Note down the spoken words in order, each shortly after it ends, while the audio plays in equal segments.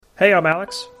Hey, I'm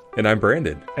Alex. And I'm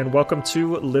Brandon. And welcome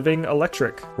to Living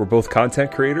Electric. We're both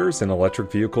content creators and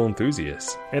electric vehicle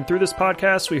enthusiasts. And through this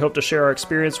podcast, we hope to share our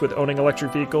experience with owning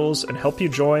electric vehicles and help you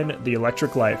join the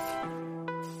electric life.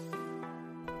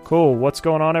 Cool. What's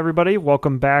going on, everybody?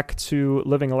 Welcome back to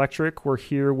Living Electric. We're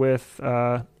here with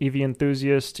EV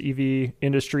enthusiast, EV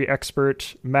industry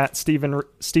expert, Matt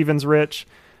Stevens-Rich.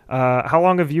 How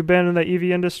long have you been in the EV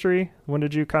industry? When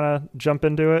did you kind of jump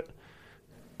into it?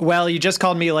 Well, you just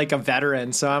called me like a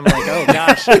veteran, so I'm like, oh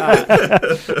gosh.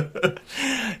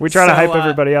 We try to hype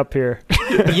everybody up here.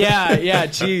 Yeah.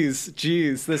 Geez.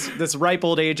 This ripe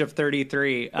old age of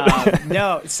 33. Including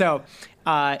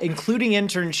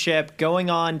internship,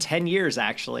 going on 10 years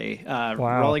actually.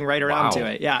 Wow. Rolling right around to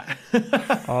it. Yeah.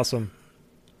 Awesome.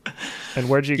 And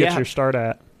where'd you get your start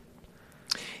at?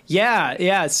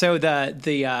 Yeah. So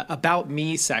the About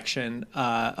Me section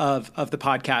of the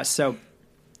podcast.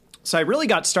 So I really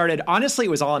got started. Honestly, it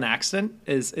was all an accident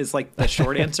is like the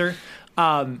short answer.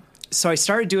 So I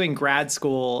started doing grad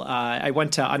school. I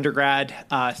went to undergrad,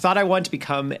 thought I wanted to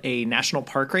become a national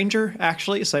park ranger,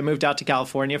 actually. So I moved out to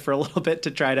California for a little bit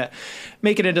to try to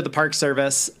make it into the Park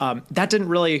Service. That didn't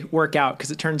really work out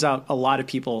because it turns out a lot of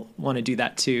people want to do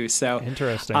that too. So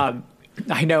interesting.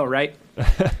 I know, right?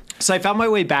 So I found my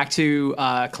way back to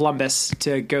Columbus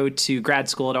to go to grad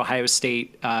school at Ohio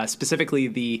State, specifically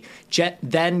the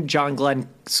then John Glenn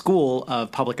School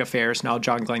of Public Affairs, now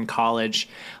John Glenn College,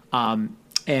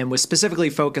 and was specifically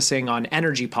focusing on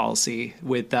energy policy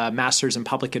with Masters in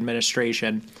Public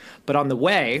Administration. But on the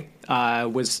way,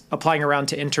 was applying around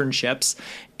to internships,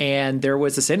 and there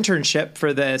was this internship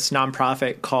for this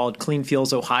nonprofit called Clean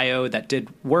Fuels Ohio that did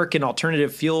work in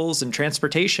alternative fuels and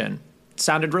transportation.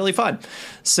 Sounded really fun.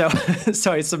 So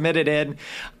I submitted in,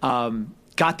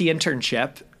 got the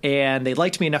internship, and they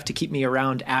liked me enough to keep me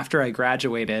around after I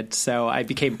graduated. So I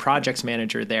became projects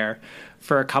manager there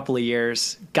for a couple of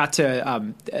years. Got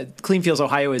to Clean Fuels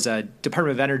Ohio is a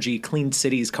Department of Energy Clean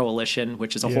Cities Coalition,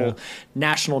 which is a whole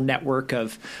national network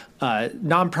of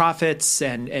nonprofits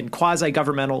and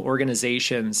quasi-governmental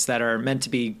organizations that are meant to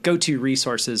be go-to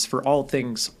resources for all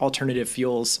things alternative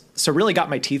fuels. So really got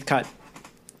my teeth cut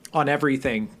on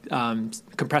everything,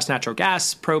 compressed natural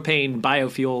gas, propane,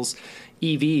 biofuels,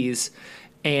 EVs.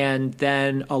 And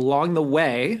then along the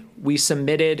way, we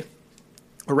submitted,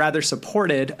 or rather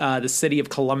supported, the city of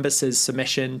Columbus's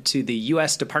submission to the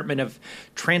U.S. Department of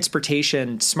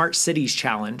Transportation Smart Cities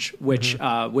Challenge, which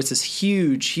was this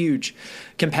huge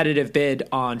competitive bid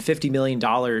on $50 million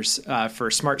for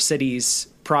smart cities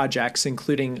projects,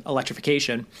 including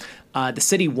electrification. The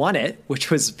city won it,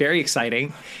 which was very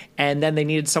exciting. And then they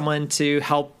needed someone to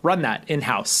help run that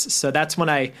in-house. So that's when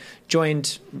I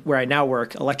joined where I now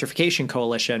work, Electrification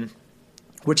Coalition,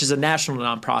 which is a national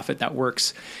nonprofit that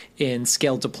works in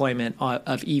scaled deployment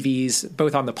of EVs,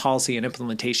 both on the policy and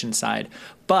implementation side.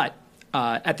 But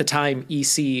at the time,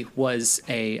 EC was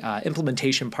a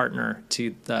implementation partner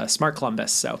to the Smart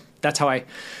Columbus. So that's how I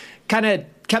kind of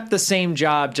kept the same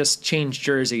job, just changed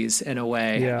jerseys in a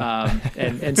way. Yeah.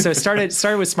 And so started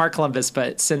with Smart Columbus,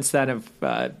 but since then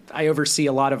I oversee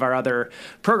a lot of our other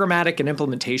programmatic and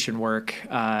implementation work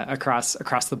across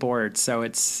the board. So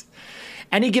it's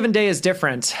any given day is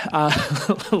different,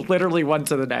 literally one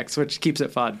to the next, which keeps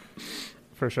it fun.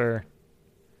 For sure.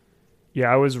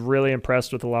 Yeah, I was really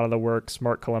impressed with a lot of the work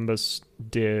Smart Columbus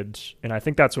did. And I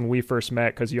think that's when we first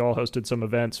met because you all hosted some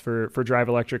events for Drive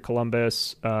Electric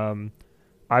Columbus.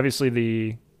 Obviously,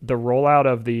 the rollout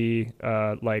of the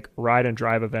ride and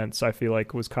drive events, I feel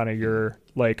like was kind of your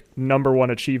number one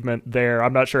achievement there.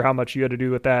 I'm not sure how much you had to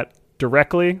do with that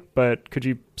directly, but could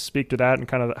you speak to that and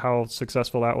kind of how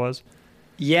successful that was?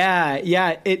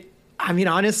 Yeah.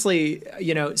 Honestly,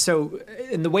 so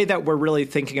in the way that we're really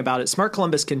thinking about it, Smart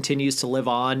Columbus continues to live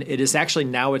on. It is actually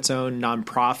now its own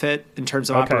nonprofit in terms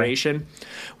of operation,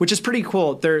 which is pretty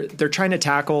cool. They're trying to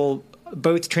tackle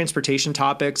both transportation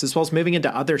topics as well as moving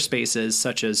into other spaces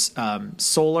such as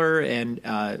solar and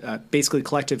basically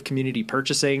collective community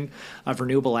purchasing of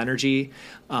renewable energy.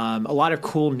 A lot of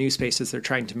cool new spaces they're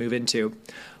trying to move into.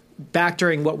 Back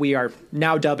during what we are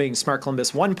now dubbing Smart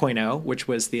Columbus 1.0, which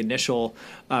was the initial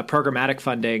programmatic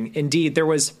funding, indeed,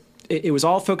 it was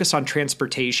all focused on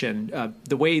transportation.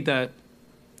 The way the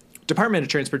Department of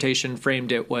Transportation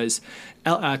framed it was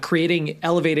creating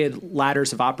elevated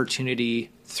ladders of opportunity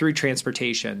through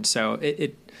transportation. So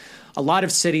a lot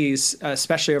of cities,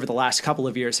 especially over the last couple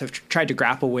of years, have tried to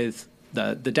grapple with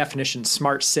the definition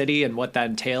smart city and what that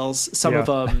entails. Some of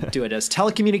them do it as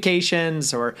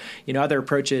telecommunications or other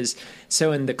approaches.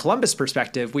 So in the Columbus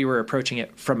perspective, we were approaching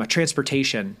it from a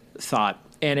transportation thought.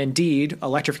 And indeed,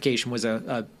 electrification was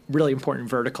a really important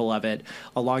vertical of it,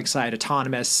 alongside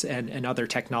autonomous and other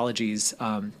technologies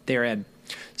therein.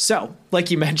 So, like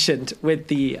you mentioned, with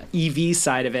the EV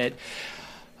side of it,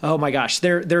 oh my gosh,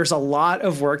 there's a lot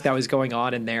of work that was going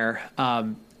on in there.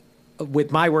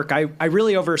 With my work, I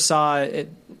really oversaw it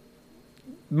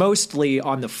mostly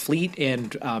on the fleet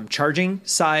and charging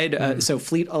side, so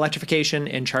fleet electrification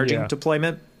and charging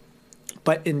deployment.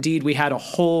 But indeed, we had a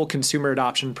whole consumer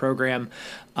adoption program,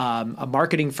 a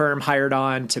marketing firm hired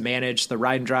on to manage the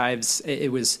ride and drives.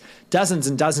 It was dozens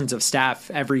and dozens of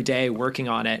staff every day working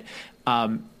on it.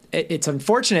 It's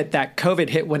unfortunate that COVID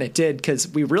hit when it did, because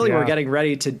we really were getting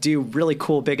ready to do really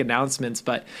cool big announcements.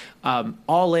 But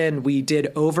all in, we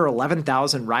did over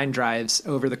 11,000 ride and drives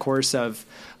over the course of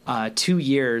 2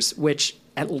 years, which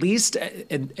at least,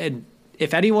 and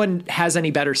if anyone has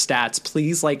any better stats,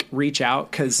 please reach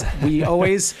out, because we were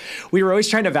always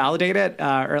trying to validate it,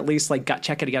 or at least gut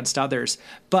check it against others.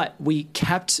 But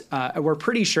we're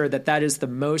pretty sure that is the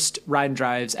most ride and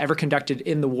drives ever conducted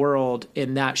in the world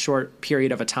in that short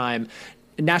period of a time.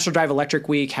 National Drive Electric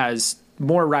Week has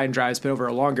more ride and drives, but over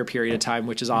a longer period of time,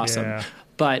 which is awesome. Yeah.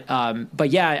 But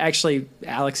yeah, actually,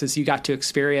 Alex, as you got to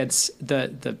experience,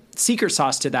 the secret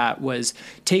sauce to that was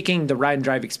taking the ride and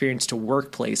drive experience to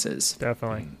workplaces.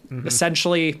 Definitely. Mm-hmm.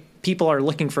 Essentially, people are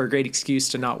looking for a great excuse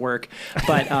to not work,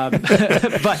 but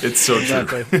but it's so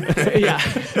true. Yeah.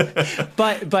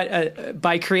 But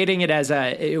by creating it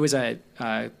it was a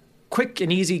quick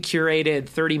and easy curated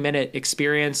 30-minute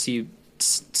experience. You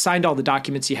signed all the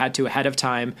documents you had to ahead of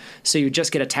time, so you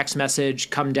just get a text message,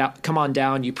 come on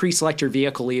down, you pre-select your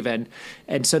vehicle even,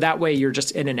 and so that way you're just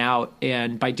in and out.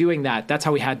 And by doing that, that's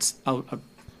how we had a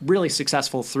really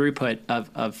successful throughput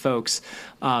of folks.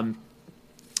 And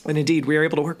indeed, we were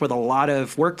able to work with a lot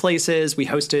of workplaces. We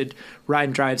hosted ride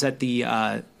and drives at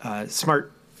the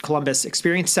Smart Columbus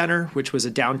Experience Center, which was a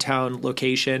downtown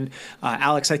location.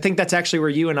 Alex, I think that's actually where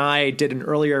you and I did an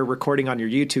earlier recording on your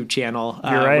YouTube channel,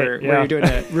 You're right. where you're doing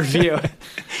a review.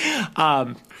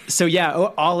 So yeah,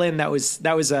 all in, that was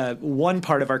one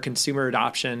part of our consumer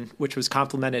adoption, which was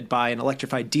complemented by an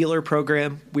electrified dealer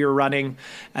program we were running,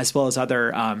 as well as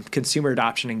other consumer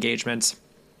adoption engagements.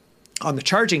 On the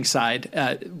charging side,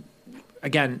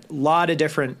 again, a lot of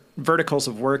different verticals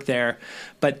of work there,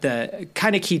 but the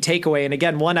kind of key takeaway, and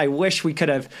again, one I wish we could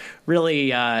have really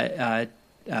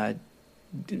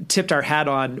tipped our hat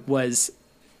on, was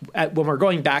when we're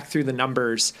going back through the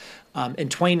numbers, in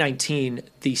 2019,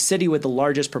 the city with the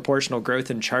largest proportional growth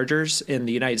in chargers in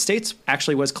the United States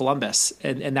actually was Columbus.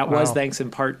 And that was thanks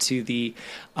in part to the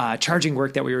charging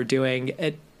work that we were doing.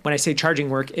 When I say charging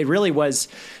work, it really was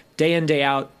day in, day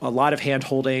out, a lot of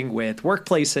hand-holding with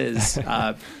workplaces,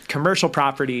 commercial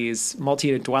properties,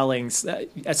 multi-unit dwellings,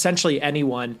 essentially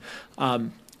anyone.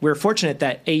 We're fortunate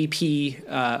that AEP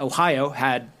Ohio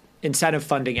had incentive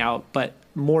funding out, but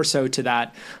more so to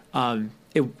that,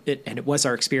 it was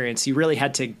our experience. You really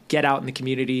had to get out in the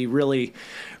community, really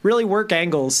work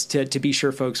angles to be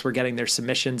sure folks were getting their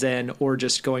submissions in or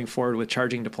just going forward with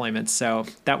charging deployments. So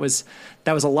that was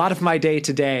a lot of my day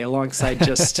today, alongside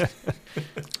just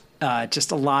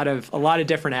a lot of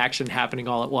different action happening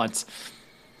all at once.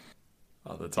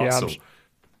 Oh, that's awesome.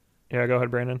 Yeah, go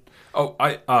ahead, Brandon. Oh,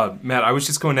 Matt, I was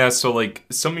just going to ask, so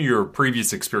some of your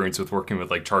previous experience with working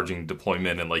with charging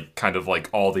deployment and kind of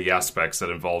all the aspects that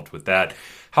involved with that,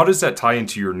 how does that tie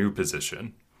into your new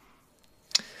position?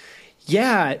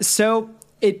 Yeah, so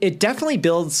it definitely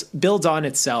builds on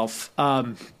itself.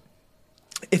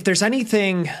 If there's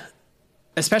anything,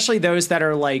 especially those that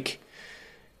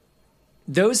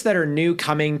are new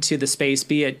coming to the space,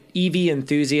 be it EV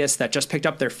enthusiasts that just picked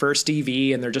up their first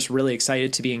EV and they're just really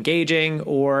excited to be engaging,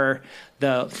 or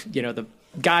the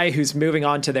guy who's moving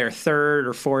on to their third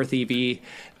or fourth EV,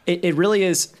 it really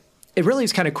is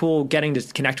kind of cool getting to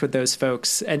connect with those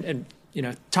folks and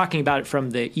talking about it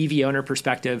from the EV owner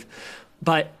perspective.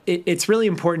 But it's really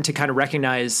important to kind of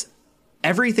recognize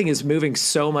everything is moving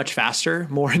so much faster,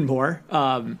 more and more,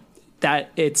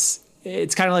 that it's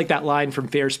kind of like that line from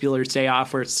Ferris Bueller's Day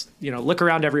Off, where it's, look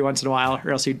around every once in a while,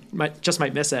 or else you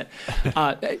might miss it.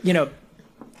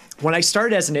 When I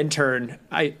started as an intern,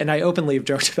 I openly have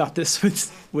joked about this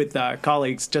with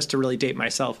colleagues, just to really date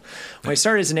myself. When I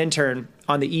started as an intern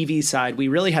on the EV side, we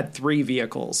really had three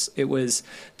vehicles. It was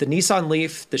the Nissan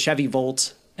Leaf, the Chevy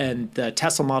Volt, and the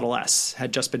Tesla Model S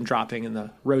had just been dropping, in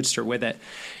the Roadster with it.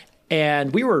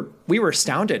 And we were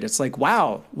astounded. It's like,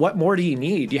 wow, what more do you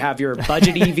need? You have your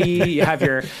budget EV, you have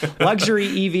your luxury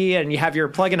EV, and you have your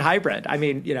plug-in hybrid. I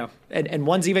mean, and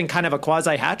one's even kind of a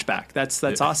quasi hatchback.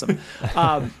 That's awesome.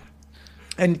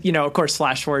 And, of course,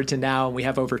 flash forward to now, we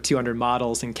have over 200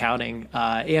 models and counting,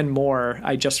 and more.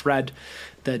 I just read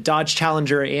the Dodge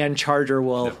Challenger and Charger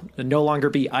will no longer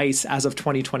be ICE as of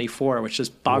 2024, which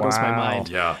just boggles my mind.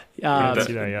 Yeah. I didn't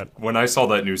see that yet. When I saw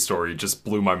that news story, it just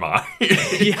blew my mind.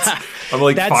 Yeah. I'm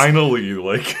like, finally,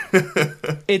 like.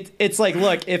 It's like,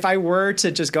 look, if I were to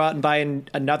just go out and buy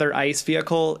another ICE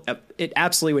vehicle, it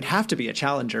absolutely would have to be a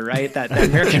Challenger, right? That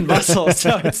American muscle.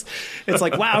 So it's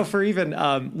like, wow, for even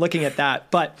looking at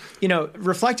that. But,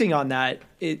 reflecting on that,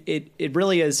 it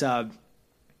really is.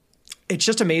 It's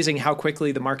just amazing how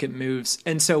quickly the market moves.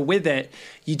 And so with it,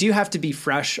 you do have to be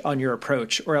fresh on your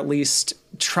approach, or at least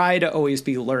try to always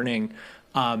be learning.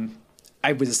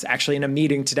 I was actually in a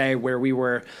meeting today where we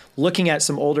were looking at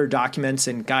some older documents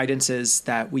and guidances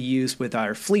that we use with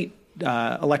our fleet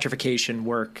electrification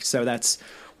work. So that's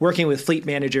working with fleet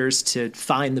managers to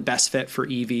find the best fit for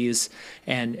EVs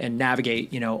and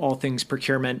navigate, all things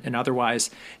procurement and otherwise.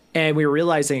 And we were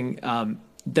realizing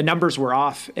the numbers were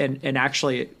off, and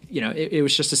actually, it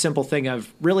was just a simple thing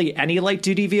of really any light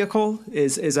duty vehicle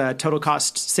is a total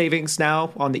cost savings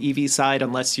now on the EV side,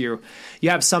 unless you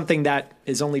have something that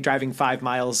is only driving 5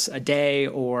 miles a day,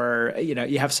 or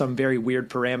you have some very weird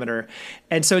parameter.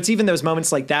 And so it's even those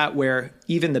moments like that where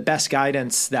even the best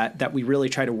guidance that we really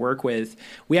try to work with,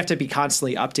 we have to be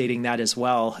constantly updating that as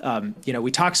well.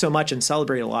 We talk so much and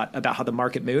celebrate a lot about how the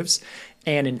market moves.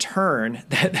 And in turn,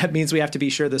 that means we have to be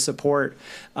sure the support,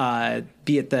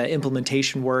 be it the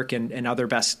implementation work and other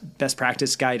best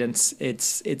practice guidance,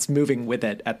 it's moving with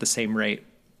it at the same rate.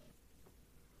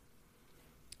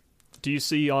 Do you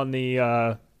see on the,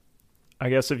 I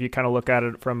guess if you kind of look at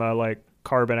it from a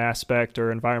carbon aspect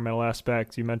or environmental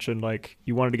aspect, you mentioned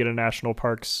you wanted to get a national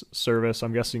parks service.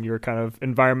 I'm guessing you're kind of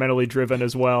environmentally driven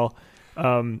as well.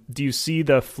 Do you see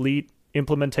the fleet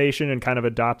implementation and kind of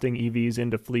adopting EVs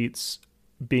into fleets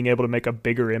being able to make a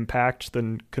bigger impact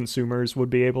than consumers would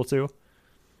be able to?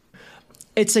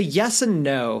 It's a yes and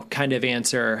no kind of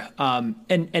answer.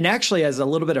 And actually, as a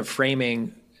little bit of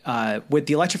framing, with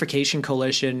the Electrification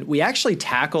Coalition, we actually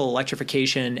tackle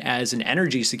electrification as an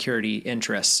energy security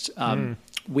interest.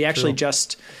 We actually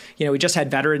we just had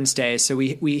Veterans Day. So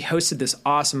we hosted this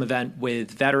awesome event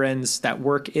with veterans that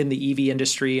work in the EV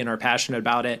industry and are passionate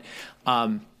about it.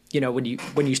 When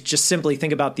you just simply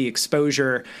think about the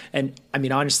exposure, and I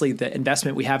mean, honestly, the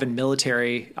investment we have in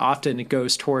military often it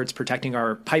goes towards protecting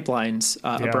our pipelines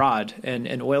abroad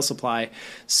and oil supply.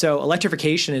 So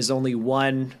electrification is only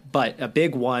one, but a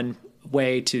big one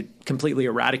way to completely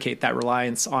eradicate that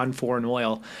reliance on foreign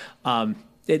oil.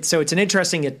 So it's an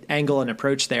interesting angle and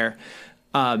approach there.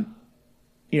 Carrying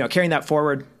that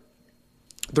forward,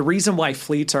 the reason why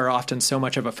fleets are often so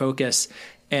much of a focus.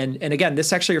 And again,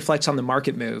 this actually reflects on the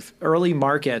market move. Early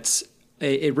markets,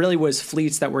 it really was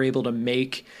fleets that were able to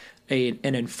make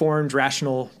an informed,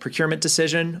 rational procurement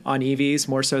decision on EVs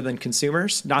more so than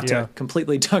consumers. Not to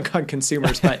completely dunk on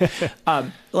consumers, but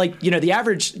the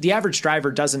average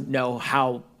driver doesn't know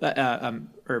how.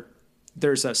 Or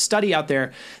there's a study out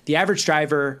there. The average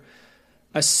driver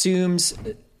assumes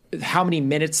how many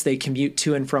minutes they commute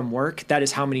to and from work. That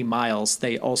is how many miles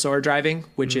they also are driving,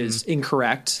 which is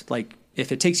incorrect.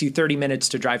 If it takes you 30 minutes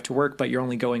to drive to work, but you're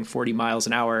only going 40 miles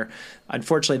an hour,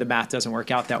 unfortunately, the math doesn't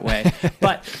work out that way.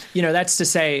 But, that's to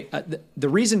say the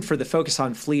reason for the focus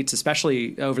on fleets,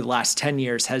 especially over the last 10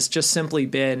 years, has just simply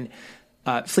been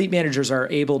fleet managers are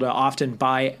able to often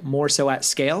buy more so at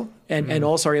scale and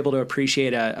also are able to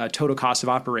appreciate a total cost of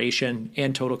operation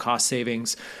and total cost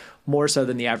savings more so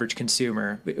than the average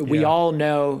consumer. We all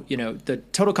know, the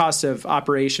total cost of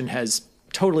operation has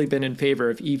totally been in favor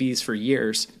of EVs for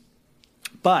years.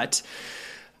 But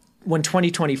when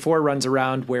 2024 runs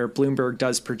around, where Bloomberg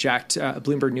does project,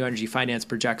 Bloomberg New Energy Finance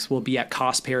projects will be at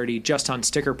cost parity just on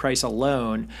sticker price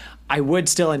alone, I would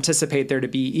still anticipate there to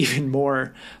be even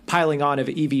more piling on of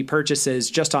EV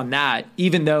purchases just on that,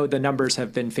 even though the numbers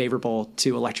have been favorable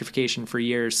to electrification for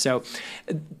years. So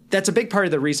that's a big part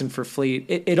of the reason for fleet.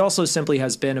 It also simply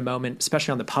has been a moment,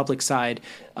 especially on the public side,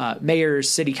 mayors,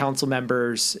 city council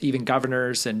members, even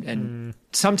governors, and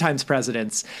sometimes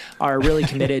presidents are really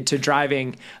committed to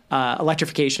driving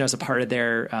electrification as a part of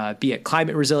their, be it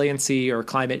climate resiliency or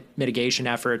climate mitigation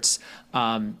efforts.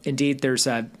 Indeed, there's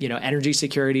energy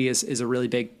security is a really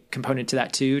big component to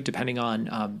that too, depending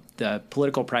on the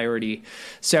political priority.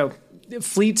 So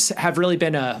fleets have really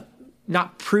been a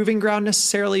not proving ground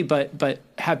necessarily, but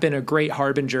have been a great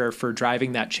harbinger for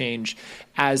driving that change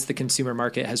as the consumer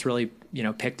market has really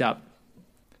picked up.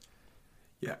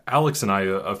 Yeah, Alex and I,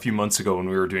 a few months ago when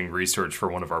we were doing research for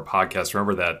one of our podcasts,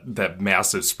 remember that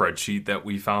massive spreadsheet that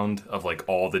we found of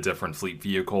all the different fleet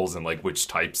vehicles and which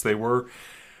types they were?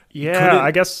 Yeah,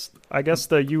 I guess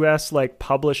the US like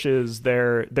publishes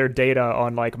their data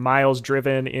on like miles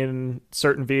driven in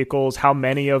certain vehicles, how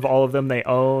many of all of them they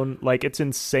own. Like it's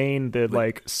insane the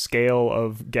like scale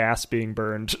of gas being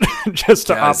burned just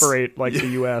to operate like the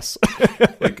US.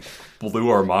 Like blew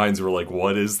our minds. We're like,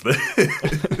 what is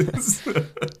this?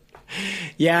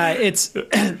 Yeah, it's.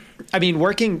 I mean,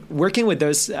 working with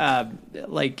those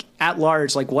like at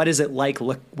large, like what is it like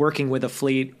working with a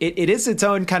fleet? It is its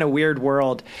own kind of weird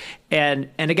world, and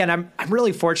again, I'm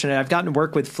really fortunate. I've gotten to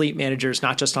work with fleet managers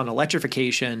not just on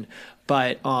electrification,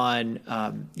 but on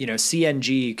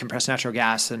CNG, compressed natural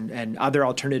gas, and other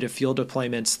alternative fuel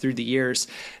deployments through the years.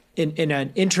 In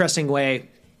an interesting way,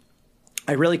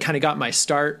 I really kind of got my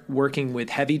start working with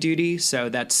heavy duty. So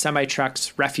that's semi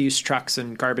trucks, refuse trucks,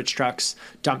 and garbage trucks,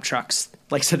 dump trucks,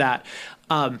 like so that.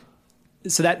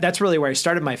 So that's really where I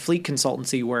started my fleet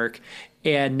consultancy work.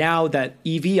 And now that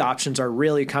EV options are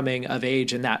really coming of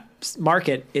age in that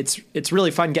market, it's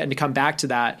really fun getting to come back to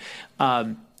that.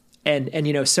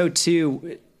 And so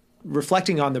too,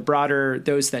 reflecting on the broader,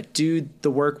 those that do the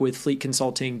work with fleet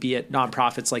consulting, be it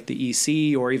nonprofits like the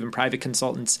EC or even private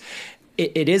consultants,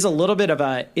 it is a little bit of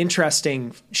an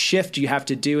interesting shift you have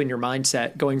to do in your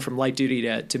mindset going from light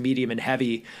duty to medium and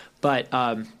heavy. But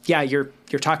you're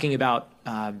talking about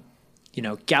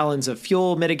gallons of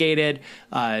fuel mitigated,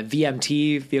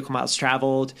 VMT, vehicle miles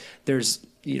traveled. There's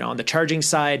on the charging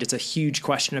side, it's a huge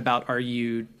question about, are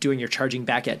you doing your charging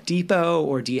back at depot,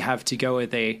 or do you have to go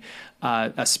with a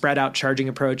spread out charging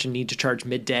approach and need to charge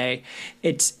midday?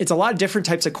 It's a lot of different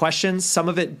types of questions. Some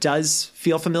of it does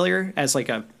feel familiar as like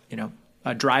a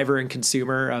driver and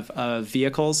consumer of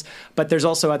vehicles, but there's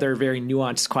also other very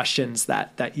nuanced questions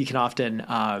that you can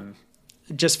often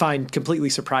just find completely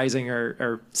surprising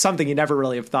or something you never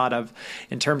really have thought of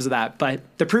in terms of that. But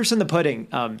the proof's in the pudding.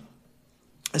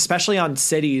 Especially on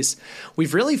cities,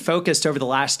 we've really focused over the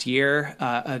last year,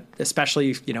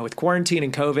 especially with quarantine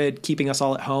and COVID keeping us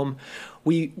all at home.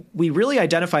 We really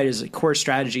identified as a core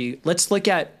strategy. Let's look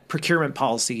at procurement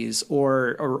policies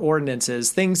or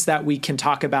ordinances, things that we can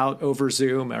talk about over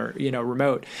Zoom or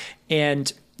remote,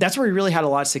 and that's where we really had a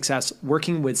lot of success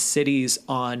working with cities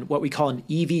on what we call an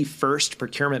EV first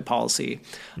procurement policy.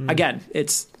 Again,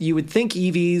 you would think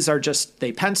EVs are just,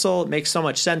 they pencil, it makes so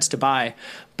much sense to buy,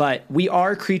 but we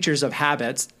are creatures of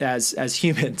habits as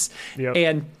humans.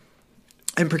 Yep.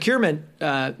 And procurement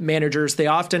managers, they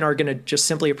often are going to just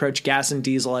simply approach gas and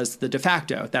diesel as the de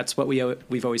facto. That's what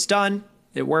we've always done.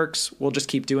 It works. We'll just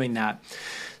keep doing that.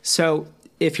 So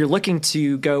if you're looking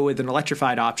to go with an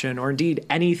electrified option, or indeed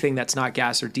anything that's not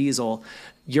gas or diesel,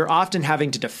 you're often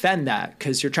having to defend that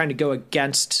because you're trying to go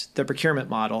against the procurement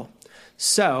model.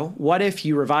 So what if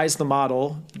you revise the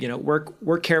model,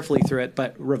 work carefully through it,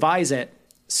 but revise it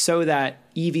so that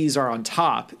EVs are on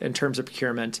top in terms of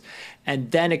procurement, and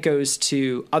then it goes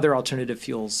to other alternative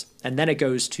fuels, and then it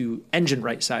goes to engine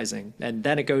right sizing, and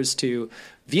then it goes to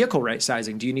vehicle right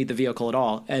sizing. Do you need the vehicle at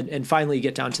all? And finally, you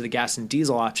get down to the gas and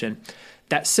diesel option.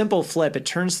 That simple flip, it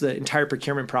turns the entire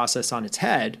procurement process on its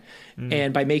head.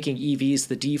 And by making EVs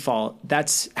the default,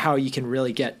 that's how you can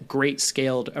really get great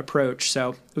scaled approach.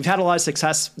 So we've had a lot of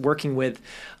success working with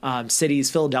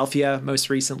cities. Philadelphia most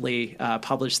recently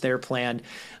published their plan.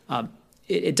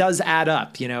 It does add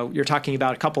up. You're talking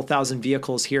about a couple thousand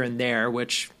vehicles here and there,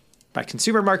 which by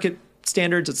consumer market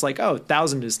standards, it's like,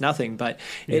 1,000 is nothing, but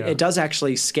it does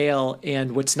actually scale.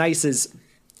 And what's nice is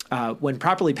when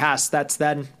properly passed, that's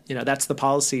the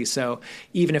policy. So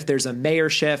even if there's a mayor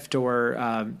shift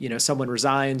or, someone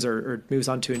resigns or moves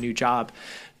on to a new job,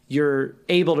 you're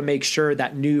able to make sure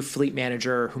that new fleet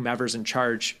manager, whomever's in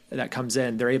charge that comes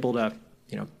in, they're able to,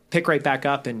 pick right back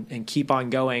up and keep on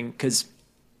going. Because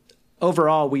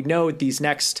overall, we know these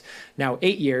next now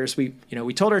 8 years, we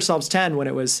told ourselves 10 when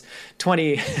it was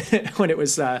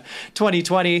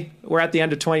 2020. We're at the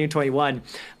end of 2021.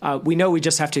 We know we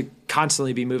just have to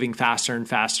constantly be moving faster and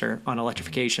faster on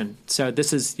electrification. So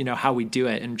this is, how we do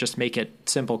it and just make it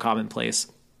simple, commonplace.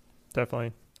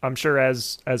 Definitely. I'm sure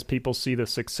as people see the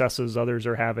successes others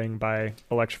are having by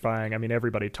electrifying, I mean,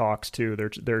 everybody talks too.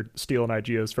 They're stealing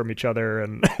ideas from each other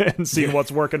and seeing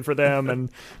what's working for them and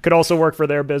could also work for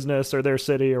their business or their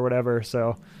city or whatever.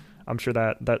 So I'm sure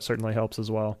that certainly helps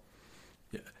as well.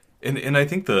 Yeah. And I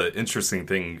think the interesting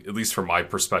thing, at least from my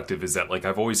perspective, is that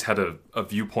I've always had a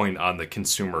viewpoint on the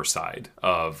consumer side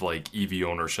of EV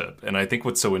ownership. And I think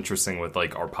what's so interesting with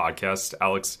our podcast,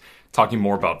 Alex, talking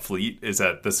more about fleet is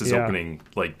that this is Yeah. opening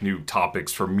like new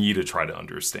topics for me to try to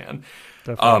understand.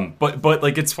 Definitely. But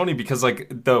like it's funny because like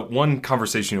the one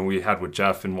conversation we had with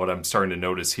Jeff and what I'm starting to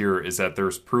notice here is that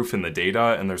there's proof in the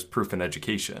data and there's proof in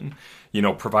education. You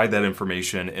know, provide that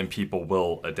information and people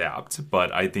will adapt.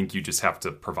 But I think you just have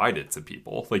to provide it to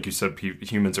people. Like you said,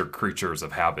 humans are creatures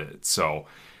of habit. So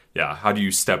yeah, how do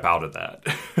you step out of that?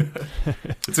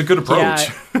 It's a good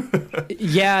approach.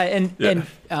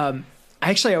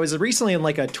 Actually, I was recently in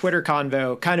like a Twitter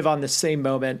convo, kind of on the same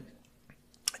moment.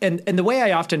 And the way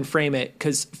I often frame it,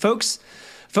 because folks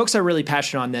are really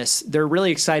passionate on this. They're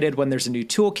really excited when there's a new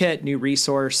toolkit, new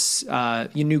resource,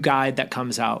 new guide that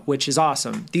comes out, which is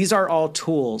awesome. These are all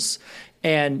tools.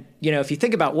 And, you know, if you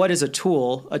think about what is a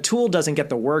tool doesn't get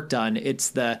the work done. It's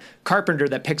the carpenter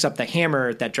that picks up the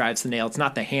hammer that drives the nail. It's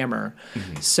not the hammer.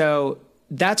 Mm-hmm. So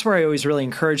that's where I always really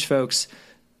encourage folks.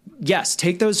 Yes,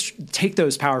 take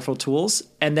those powerful tools,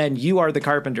 and then you are the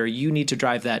carpenter. You need to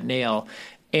drive that nail.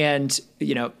 And,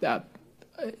 you know,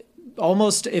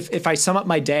 almost if I sum up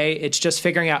my day, it's just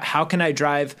figuring out how can I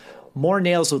drive more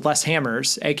nails with less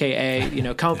hammers, aka, you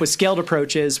know, come up with scaled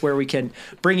approaches where we can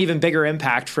bring even bigger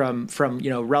impact from you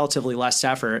know, relatively less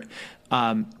effort.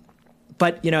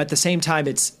 But, you know, at the same time,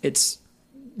 it's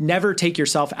never take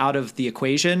yourself out of the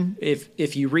equation.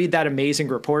 If you read that amazing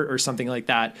report or something like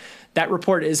that, that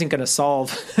report isn't going to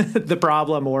solve the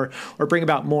problem or bring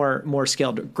about more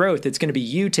scaled growth. It's going to be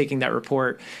you taking that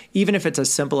report, even if it's as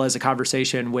simple as a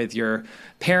conversation with your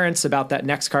parents about that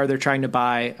next car they're trying to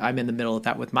buy. I'm in the middle of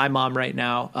that with my mom right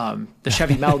now. The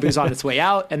Chevy Malibu's on its way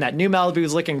out, and that new Malibu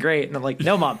is looking great. And I'm like,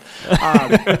 no, Mom.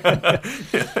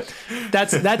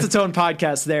 That's its own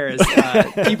podcast. There is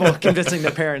people convincing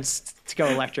their parents to go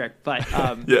electric,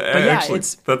 actually,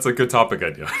 that's a good topic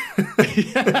idea.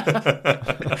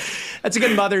 That's a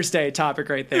good Mother's Day topic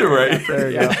right there. You're right. There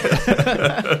you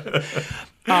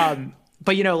go.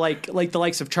 But you know, like the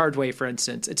likes of Chargeway, for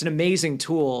instance, it's an amazing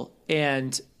tool,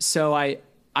 and so I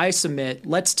submit,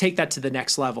 let's take that to the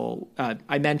next level.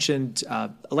 I mentioned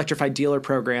electrified dealer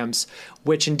programs,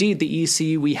 which indeed the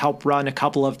EC, we help run a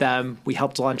couple of them. We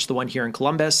helped launch the one here in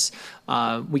Columbus.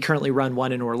 We currently run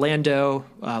one in Orlando,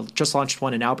 just launched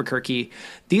one in Albuquerque.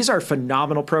 These are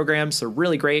phenomenal programs. They're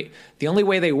really great. The only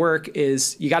way they work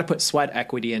is you got to put sweat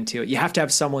equity into it. You have to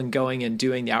have someone going and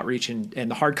doing the outreach and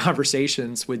the hard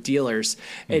conversations with dealers.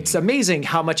 Mm-hmm. It's amazing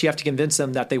how much you have to convince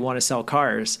them that they want to sell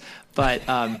cars. But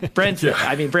Brent,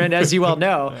 Brent, as you well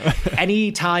know,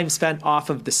 any time spent off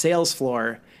of the sales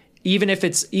floor, even if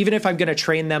I'm going to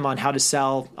train them on how to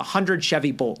sell 100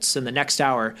 Chevy Bolts in the next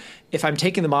hour, if I'm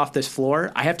taking them off this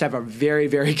floor, I have to have a very,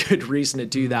 very good reason to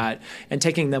do that and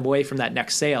taking them away from that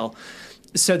next sale.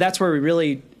 So that's where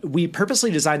we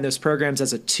purposely designed those programs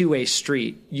as a two-way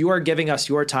street. You are giving us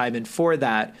your time, and for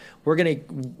that,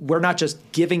 we're not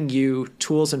just giving you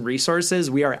tools and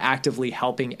resources, we are actively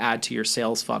helping add to your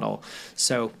sales funnel.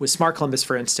 So with Smart Columbus,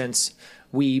 for instance,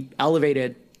 we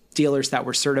elevated dealers that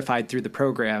were certified through the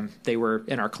program. They were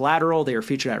in our collateral, they were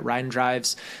featured at Ride and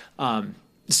Drives.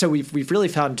 So we've really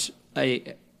found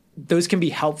those can be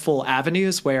helpful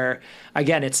avenues where,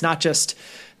 again,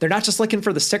 they're not just looking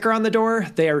for the sticker on the door,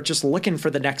 they are just looking for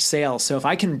the next sale. So if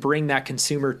I can bring that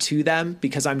consumer to them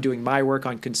because I'm doing my work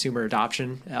on consumer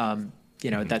adoption,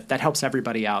 that helps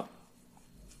everybody out.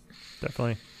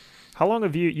 Definitely. How long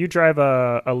have you drive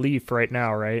a Leaf right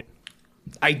now, right?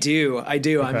 I do.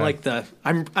 Okay. I'm like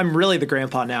I'm really the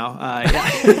grandpa now.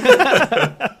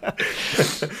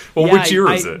 Well, which year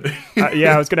is it?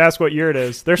 I was going to ask what year it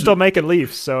is. They're still making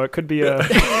Leafs, so it could be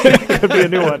a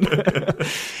new one.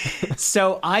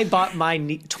 So I bought my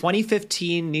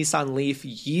 2015 Nissan Leaf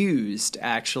used,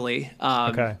 actually,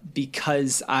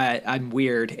 because I'm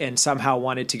weird and somehow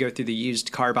wanted to go through the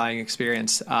used car buying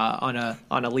experience on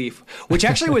a Leaf, which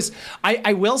actually was,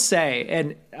 I will say,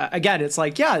 and again, it's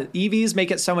like, yeah, EVs make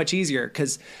it so much easier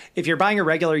because if you're buying a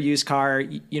regular used car,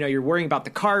 you're worrying about the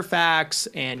Carfax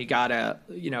and you gotta,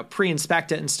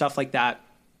 pre-inspect it and stuff like that.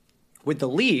 With the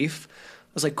Leaf, I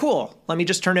was like, cool, let me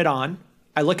just turn it on.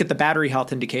 I look at the battery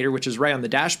health indicator, which is right on the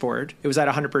dashboard. It was at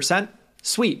 100%.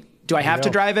 Sweet. Do I have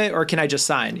to drive it or can I just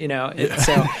sign?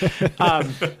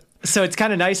 So it's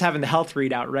kind of nice having the health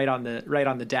readout right on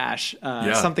the dash.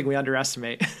 Something we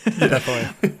underestimate.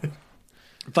 Definitely.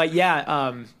 But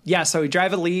so we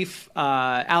drive a Leaf.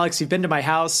 Alex, you've been to my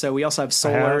house, so we also have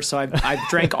solar. So I've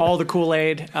drank all the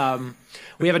Kool-Aid.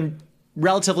 We have a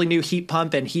relatively new heat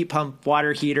pump and heat pump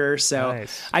water heater. So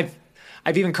nice.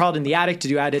 I've even crawled in the attic to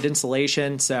do added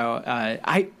insulation. So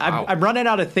I'm running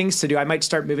out of things to do. I might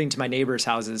start moving to my neighbors'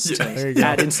 houses to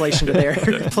add insulation to their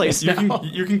place now.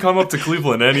 You can come up to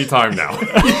Cleveland anytime now.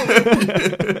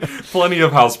 Plenty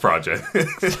of house projects.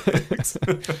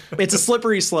 It's a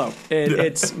slippery slope.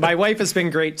 It's my wife has been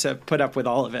great to put up with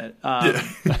all of it.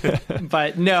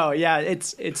 But no, yeah,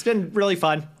 it's been really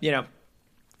fun.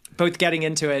 Both getting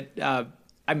into it.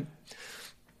 I'm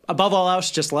above all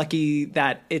else just lucky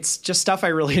that it's just stuff I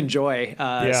really enjoy.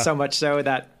 So much so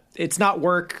that it's not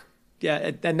work.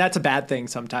 Yeah, and that's a bad thing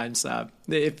sometimes.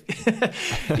 Too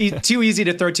easy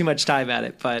to throw too much time at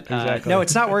it. But no,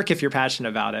 it's not work if you're passionate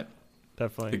about it.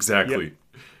 Definitely. Exactly. Yep.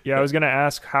 Yeah, I was going to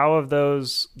ask, how have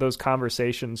those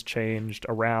conversations changed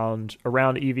around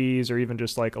EVs, or even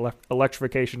just like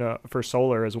electrification for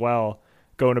solar as well,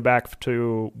 going back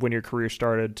to when your career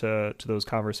started to those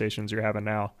conversations you're having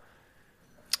now?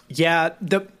 Yeah,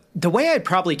 the way I'd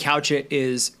probably couch it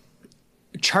is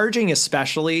charging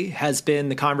especially has been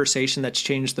the conversation that's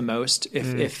changed the most,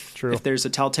 if there's a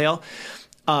telltale.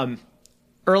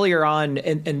 Earlier on,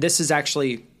 and this is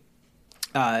actually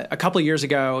a couple of years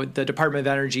ago, the Department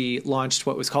of Energy launched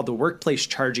what was called the Workplace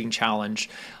Charging Challenge.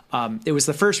 It was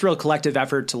the first real collective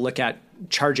effort to look at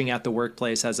charging at the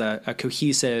workplace as a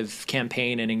cohesive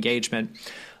campaign and engagement.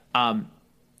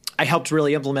 I helped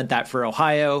really implement that for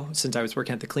Ohio since I was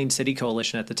working at the Clean City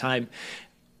Coalition at the time.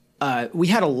 We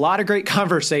had a lot of great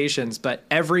conversations, but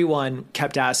everyone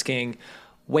kept asking,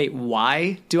 wait,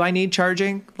 why do I need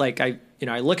charging? Like I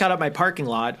look out at my parking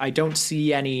lot, I don't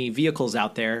see any vehicles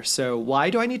out there. So why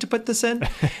do I need to put this in?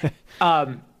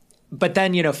 But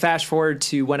then, fast forward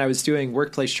to when I was doing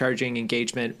workplace charging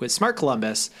engagement with Smart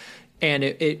Columbus, and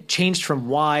it changed from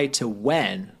why to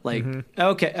when. Like,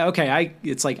 okay,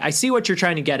 it's like, I see what you're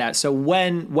trying to get at. So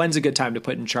when's a good time to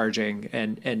put in charging?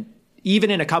 And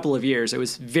even in a couple of years, it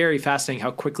was very fascinating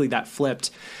how quickly that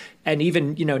flipped. And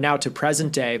even, now to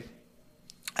present day,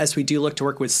 as we do look to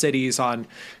work with cities on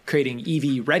creating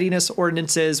EV readiness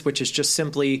ordinances, which is just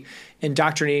simply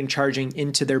indoctrinating charging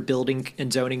into their building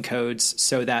and zoning codes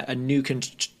so that a new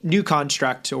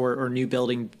construct or new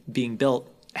building being built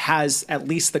has at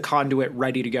least the conduit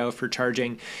ready to go for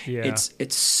charging. Yeah.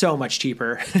 It's so much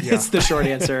cheaper. Yeah. It's the short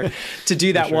answer to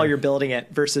do that while you're building it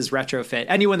versus retrofit.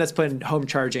 Anyone that's put in home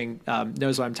charging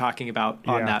knows what I'm talking about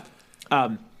on that.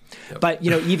 But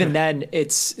even then,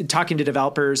 it's talking to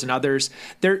developers and others.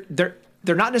 They're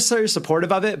not necessarily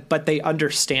supportive of it, but they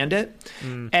understand it,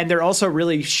 and they're also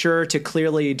really sure to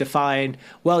clearly define.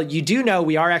 Well, you do know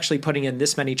we are actually putting in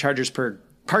this many chargers per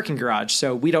parking garage,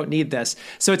 so we don't need this.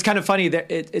 So it's kind of funny that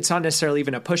it's not necessarily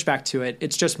even a pushback to it.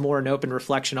 It's just more an open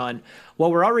reflection on,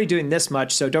 well, we're already doing this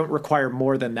much, so don't require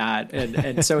more than that.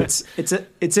 And so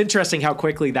it's interesting how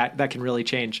quickly that can really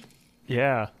change.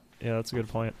 Yeah, that's a good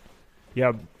point.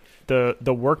 Yeah.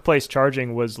 The workplace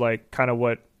charging was like kind of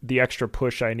what the extra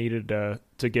push I needed to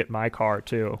get my car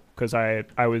too, because I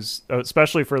was,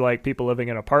 especially for like people living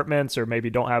in apartments or maybe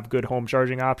don't have good home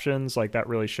charging options, like that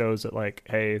really shows that like,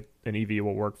 hey, an EV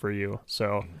will work for you.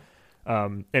 So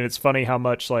and it's funny how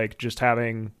much like just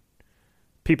having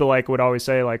people like would always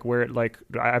say like where like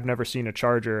I've never seen a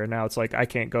charger, and now it's like I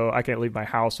can't leave my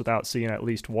house without seeing at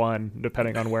least one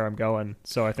depending on where I'm going.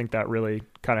 So I think that really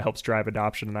kind of helps drive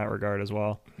adoption in that regard as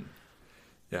well.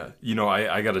 Yeah,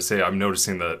 I got to say, I'm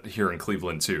noticing that here in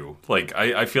Cleveland too. Like,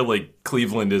 I feel like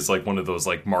Cleveland is like one of those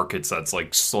like markets that's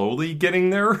like slowly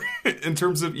getting there in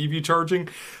terms of EV charging.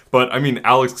 But I mean,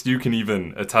 Alex, you can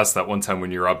even attest that one time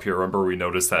when you're up here, remember we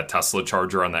noticed that Tesla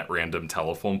charger on that random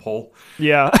telephone pole?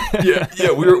 Yeah.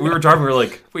 yeah. We were driving, we were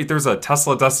like, wait, there's a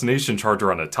Tesla destination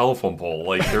charger on a telephone pole.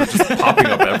 Like, they're just popping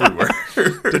up everywhere.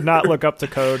 Did not look up the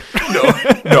code.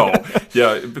 No.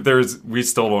 Yeah, we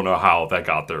still don't know how that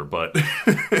got there, but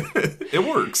it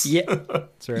works. Yeah.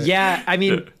 That's right. Yeah, I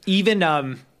mean, even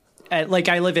like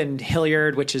I live in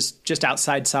Hilliard, which is just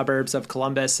outside suburbs of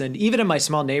Columbus, and even in my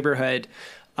small neighborhood,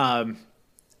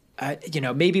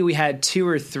 maybe we had 2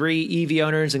 or 3 EV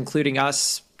owners, including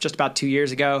us, just about 2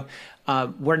 years ago.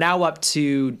 We're now up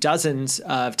to dozens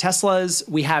of Teslas.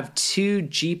 We have 2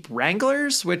 Jeep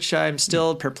Wranglers, which I'm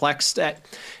still perplexed at.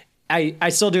 I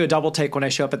still do a double take when I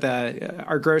show up at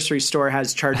our grocery store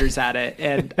has chargers at it,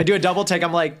 and I do a double take.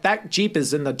 I'm like, that Jeep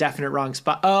is in the definite wrong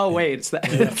spot. Oh wait, it's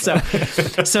that.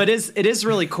 Yeah. So it is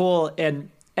really cool, and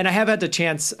I have had the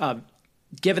chance.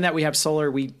 Given that we have solar,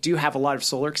 we do have a lot of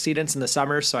solar exceedance in the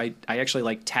summer. So I actually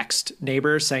like text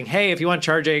neighbors saying, hey, if you want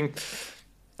charging,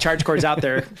 charge cords out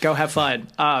there, go have fun.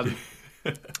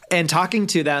 And talking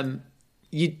to them,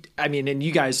 and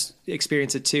you guys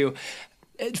experience it too.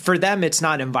 for them, it's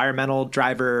not an environmental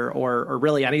driver or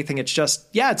really anything. It's just,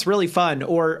 yeah, it's really fun,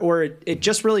 or it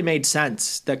just really made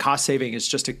sense. The cost saving is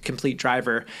just a complete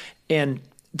driver. And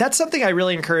that's something I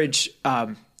really encourage,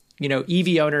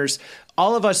 EV owners,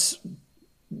 all of us.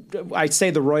 I'd say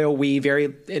the royal we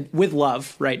very with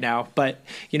love right now, but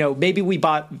maybe we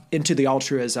bought into the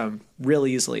altruism real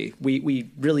easily. We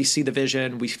really see the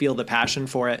vision, we feel the passion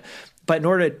for it. But in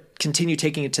order to continue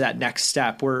taking it to that next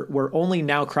step, we're only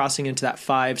now crossing into that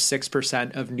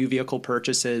 5-6% of new vehicle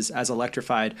purchases as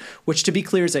electrified, which, to be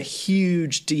clear, is a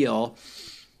huge deal.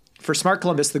 For Smart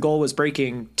Columbus, the goal was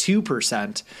breaking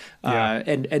 2%. Yeah.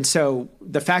 And so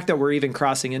the fact that we're even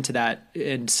crossing into that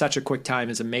in such a quick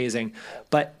time is amazing.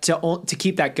 But to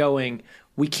keep that going,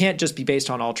 we can't just be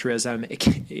based on altruism.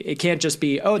 It can't just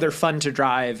be, oh, they're fun to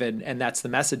drive and that's the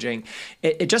messaging.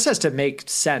 It just has to make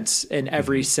sense in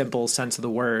every simple sense of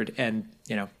the word. And,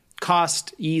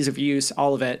 cost, ease of use,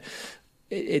 all of it.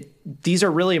 These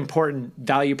are really important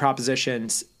value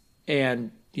propositions.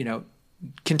 And,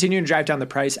 continuing to drive down the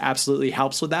price absolutely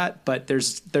helps with that. But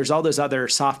there's all those other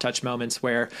soft touch moments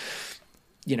where,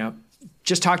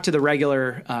 just talk to the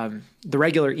regular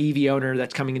EV owner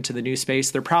that's coming into the new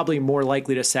space. They're probably more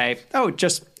likely to say, "Oh, it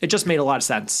just made a lot of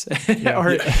sense,"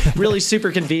 or really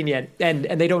super convenient, and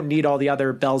they don't need all the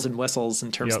other bells and whistles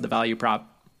in terms of the value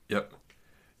prop. Yep.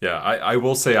 Yeah, I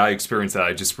will say I experienced that.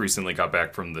 I just recently got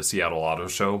back from the Seattle Auto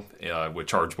Show with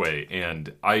ChargeWay,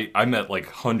 and I met like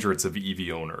hundreds of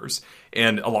EV owners,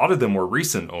 and a lot of them were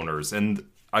recent owners, and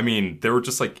I mean they were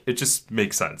just like, it just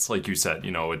makes sense, like you said.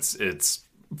 It's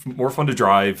more fun to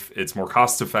drive, it's more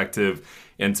cost effective,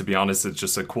 and to be honest, it's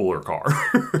just a cooler car.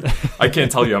 I can't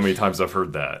tell you how many times I've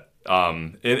heard that.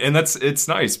 And it's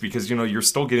nice because you're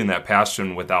still getting that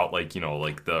passion without like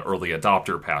the early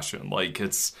adopter passion. Like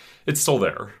it's still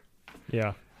there.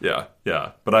 Yeah.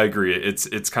 But I agree,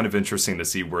 it's kind of interesting to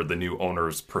see where the new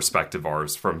owner's perspective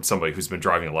is from somebody who's been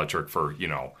driving electric for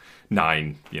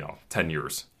 9 10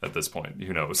 years at this point.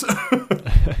 Who knows?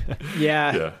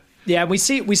 Yeah, we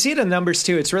see it in numbers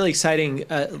too. It's really exciting.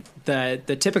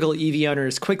 The typical EV owner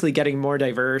is quickly getting more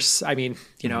diverse. I mean,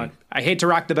 I hate to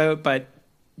rock the boat, but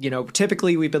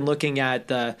typically we've been looking at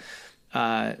the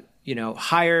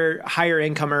higher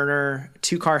income earner,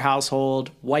 2-car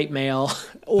household, white male,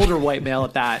 older white male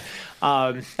at that.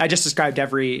 I just described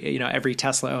every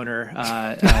Tesla owner,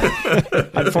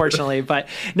 unfortunately, but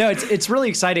no, it's really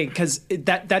exciting because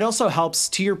that also helps,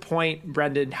 to your point,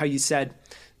 Brendan, how you said,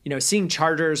 seeing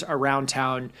chargers around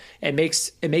town, it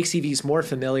makes EVs more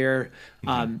familiar.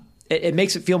 It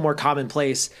makes it feel more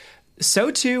commonplace.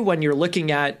 So too, when you're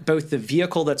looking at both the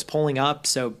vehicle that's pulling up,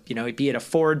 so, be it a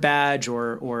Ford badge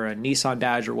or a Nissan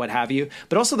badge or what have you,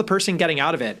 but also the person getting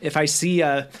out of it. If I see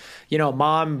a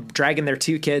mom dragging their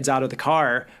 2 kids out of the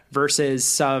car versus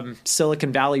some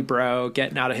Silicon Valley bro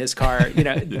getting out of his car,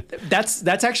 that's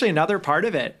actually another part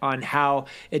of it on how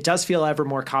it does feel ever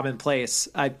more commonplace.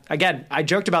 I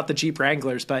joked about the Jeep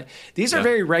Wranglers, but these are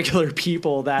very regular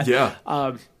people that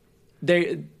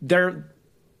they're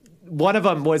one of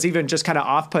them was even just kind of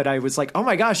off put. I was like, oh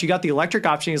my gosh, you got the electric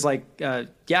option. He's like,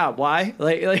 yeah, why?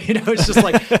 It's just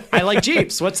like, I like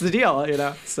Jeeps. What's the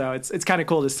deal? So it's kind of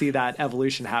cool to see that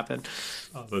evolution happen.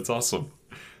 Oh, that's awesome.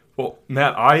 Well,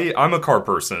 Matt, I'm a car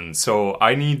person, so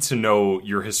I need to know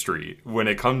your history when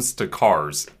it comes to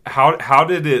cars. How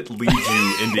did it lead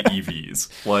you into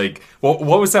EVs? Like, what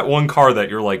was that one car that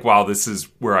you're like, wow, this is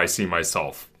where I see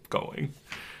myself going?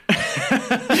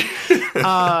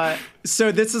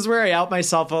 So this is where I out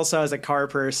myself also as a car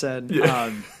person.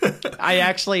 Yeah. I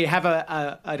actually have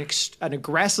an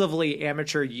aggressively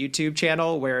amateur YouTube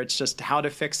channel where it's just how to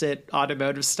fix it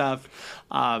automotive stuff.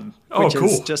 Which cool.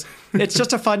 is it's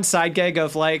just a fun side gig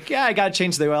of like, I got to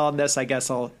change the oil on this. I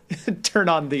guess I'll turn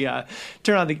on the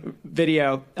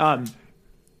video.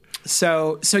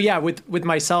 So yeah, with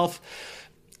myself,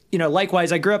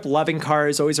 likewise, I grew up loving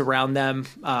cars, always around them.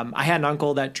 I had an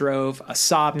uncle that drove a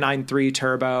Saab 9.3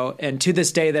 turbo, and to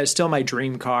this day, that is still my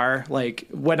dream car. Like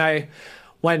when I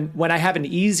have an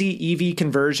easy EV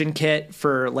conversion kit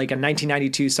for like a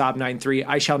 1992 Saab 9.3,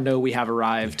 I shall know we have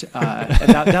arrived,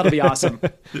 and that'll be awesome.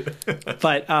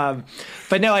 But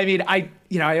no, I mean,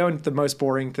 I owned the most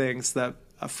boring things,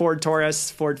 a Ford Taurus,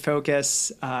 Ford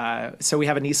Focus. So we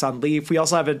have a Nissan Leaf. We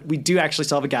do actually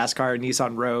still have a gas car, a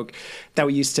Nissan Rogue, that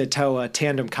we used to tow a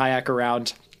tandem kayak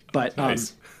around. But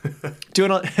nice.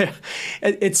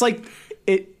 it's like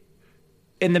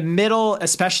in the middle,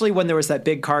 especially when there was that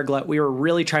big car glut, we were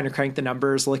really trying to crank the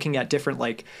numbers, looking at different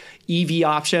like EV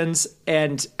options.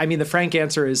 And I mean, the frank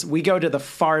answer is we go to the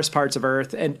farthest parts of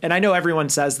Earth. And I know everyone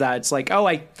says that. It's like, oh,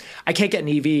 I can't get an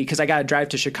EV because I got to drive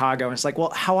to Chicago. And it's like, well,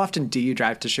 how often do you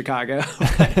drive to Chicago?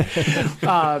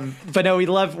 But no, we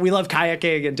love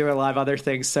kayaking and doing a lot of other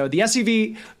things. So the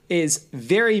SUV is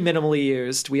very minimally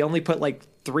used. We only put like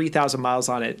 3,000 miles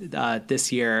on it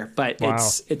this year, but wow.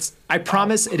 it's I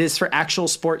promise it is for actual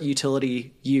sport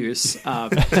utility use.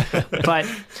 But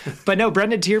no,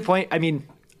 Brendan, to your point, I mean,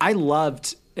 I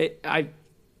loved it. I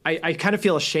kind of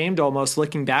feel ashamed almost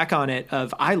looking back on it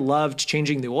of I loved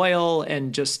changing the oil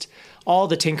and just all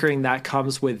the tinkering that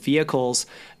comes with vehicles.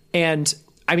 And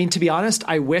I mean, to be honest,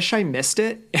 I wish I missed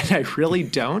it, and I really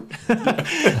don't.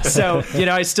 So,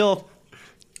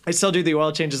 I still do the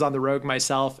oil changes on the Rogue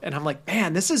myself, and I'm like,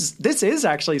 man, this is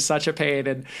actually such a pain.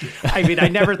 And I mean, I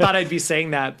never thought I'd be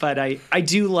saying that, but I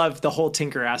do love the whole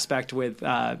tinker aspect with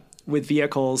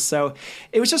vehicles. So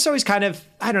it was just always kind of,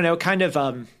 I don't know,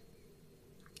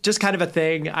 just kind of a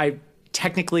thing. I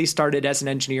technically started as an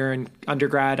engineer in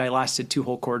undergrad. I lasted 2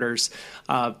 whole quarters.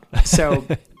 So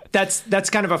that's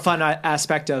kind of a fun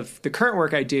aspect of the current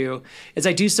work I do, is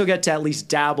I do still get to at least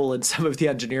dabble in some of the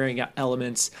engineering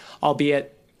elements,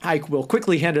 albeit I will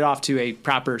quickly hand it off to a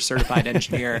proper certified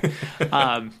engineer.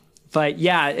 But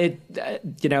yeah,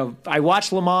 I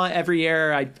watch Le Mans every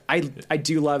year. I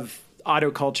do love auto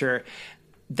culture.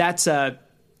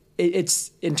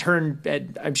 It's in turn,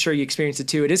 I'm sure you experience it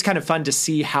too. It is kind of fun to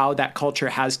see how that culture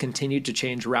has continued to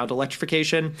change around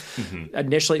electrification. Mm-hmm.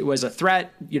 Initially, it was a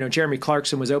threat. Jeremy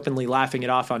Clarkson was openly laughing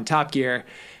it off on Top Gear.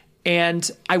 And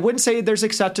I wouldn't say there's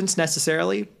acceptance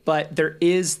necessarily, but there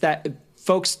is that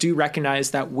folks do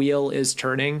recognize that wheel is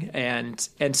turning. And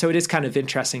so it is kind of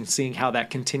interesting seeing how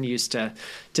that continues to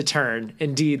turn.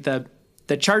 Indeed, the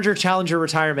Charger Challenger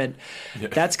retirement,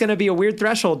 that's going to be a weird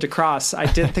threshold to cross. I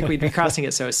didn't think we'd be crossing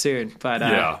it so soon, but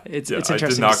it's interesting. I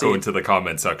did not go into the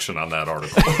comment section on that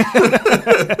article.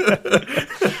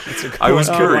 I was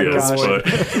curious, but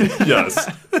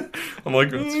yes. I'm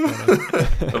like,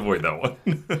 avoid that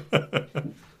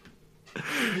one.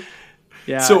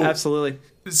 Yeah, so, absolutely.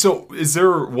 So is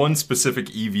there one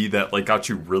specific EV that like got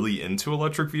you really into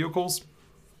electric vehicles?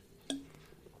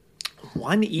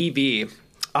 One EV.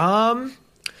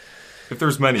 If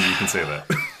there's many, you can say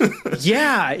that.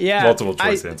 Yeah. Multiple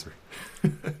choice answer.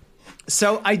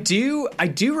 So I do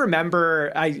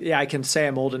remember. I can say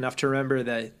I'm old enough to remember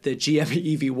the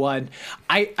GM EV1.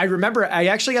 I remember I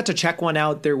actually got to check one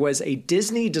out. There was a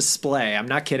Disney display. I'm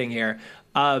not kidding here.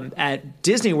 At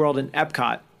Disney World in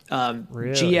Epcot.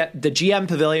 Really? The GM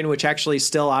Pavilion, which actually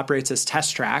still operates as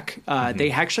Test Track.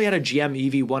 They actually had a GM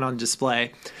EV1 on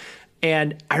display,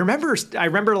 and I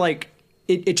remember like.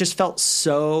 It just felt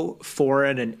so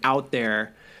foreign and out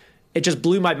there. It just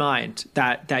blew my mind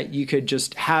that you could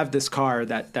just have this car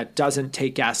that doesn't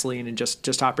take gasoline and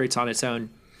just operates on its own.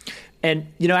 And,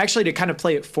 actually to kind of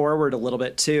play it forward a little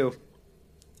bit too,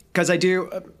 because I do,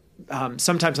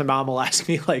 sometimes my mom will ask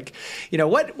me like,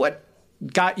 what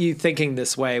got you thinking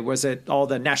this way? Was it all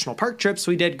the national park trips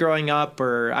we did growing up,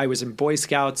 or I was in Boy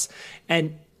Scouts?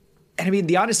 And I mean,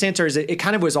 the honest answer is it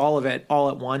kind of was all of it all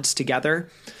at once together.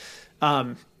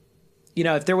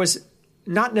 If there was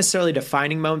not necessarily a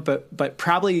defining moment, but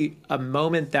probably a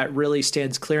moment that really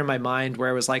stands clear in my mind where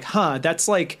I was like,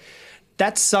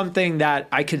 that's something that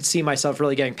I could see myself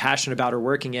really getting passionate about or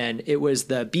working in. It was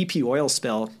the BP oil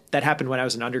spill that happened when I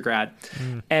was an undergrad.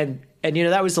 And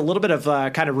that was a little bit of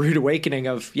a kind of rude awakening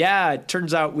of, it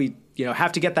turns out we,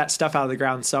 have to get that stuff out of the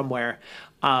ground somewhere.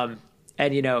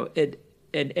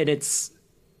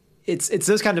 It's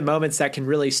those kind of moments that can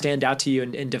really stand out to you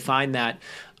and define that.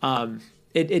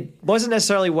 It wasn't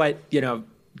necessarily what,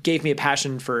 gave me a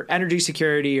passion for energy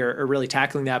security or really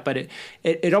tackling that, but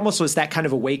it almost was that kind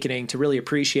of awakening to really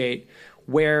appreciate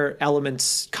where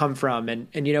elements come from. And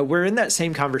we're in that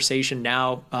same conversation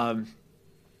now,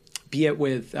 be it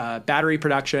with battery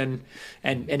production.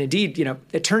 And indeed,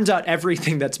 it turns out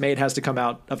everything that's made has to come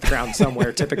out of the ground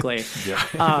somewhere, typically.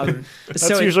 That's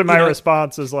usually my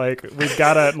response is like, we've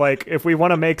got to, like, if we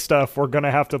want to make stuff, we're going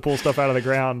to have to pull stuff out of the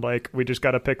ground. Like, we just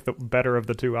got to pick the better of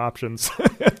the two options.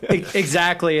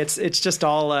 Exactly. It's just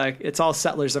all, it's all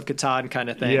Settlers of Catan kind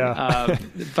of thing. Yeah.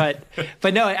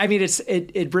 But no, I mean,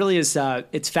 it really is,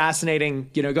 it's fascinating,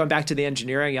 going back to the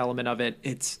engineering element of it.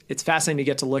 It's fascinating to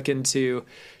get to look into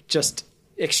just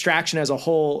extraction as a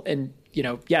whole. And,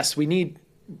 yes, we need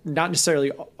not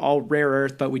necessarily all rare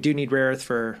earth, but we do need rare earth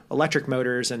for electric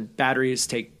motors, and batteries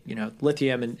take,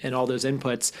 lithium and all those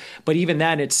inputs. But even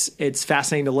then it's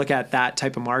fascinating to look at that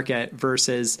type of market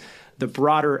versus the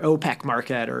broader OPEC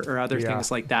market or other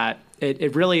things like that.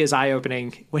 It really is eye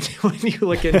opening when you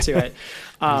look into it.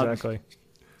 Exactly.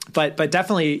 But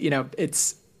definitely,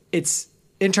 it's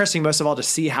interesting most of all to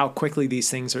see how quickly these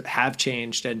things have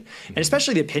changed, and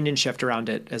especially the opinion shift around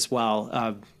it as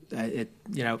well.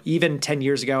 Even 10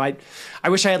 years ago, I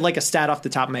wish I had like a stat off the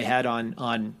top of my head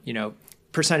on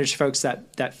percentage of folks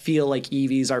that feel like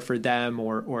EVs are for them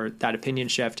or that opinion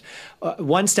shift.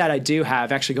 One stat I do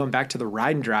have, actually going back to the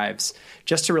ride and drives,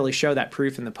 just to really show that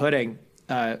proof in the pudding.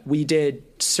 We did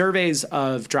surveys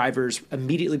of drivers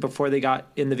immediately before they got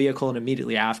in the vehicle and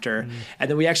immediately after. And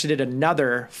then we actually did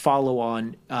another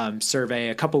follow-on survey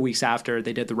a couple weeks after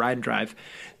they did the ride and drive.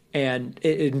 And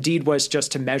it indeed was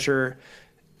just to measure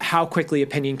how quickly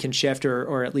opinion can shift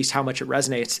or at least how much it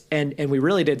resonates. And we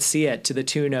really did see it to the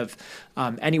tune of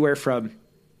anywhere from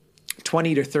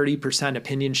 20 to 30%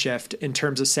 opinion shift in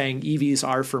terms of saying EVs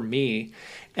are for me.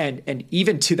 And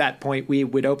even to that point, we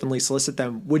would openly solicit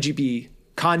them. Would you be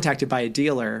contacted by a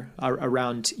dealer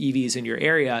around EVs in your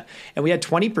area? And we had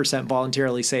 20%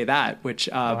 voluntarily say that, which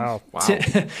Wow.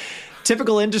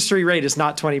 Typical industry rate is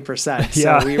not 20%. So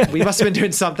Yeah. we must have been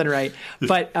doing something right.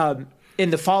 But in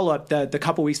the follow-up, the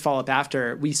couple weeks follow-up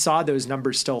after, we saw those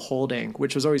numbers still holding,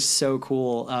 which was always so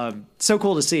cool. So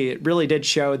cool to see. It really did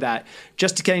show that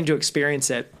just getting to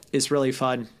experience it is really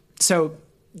fun. So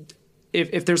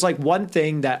if there's like one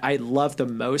thing that I love the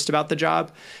most about the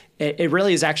job, it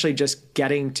really is actually just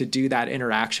getting to do that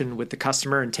interaction with the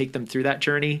customer and take them through that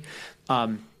journey.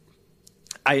 I'll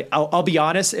be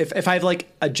honest, if I have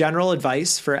like a general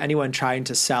advice for anyone trying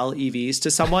to sell EVs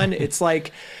to someone, it's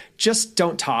like, just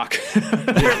don't talk.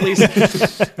 At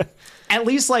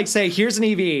least like say, here's an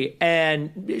EV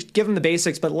and give them the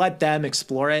basics, but let them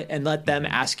explore it and let them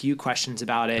ask you questions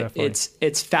about it. Definitely.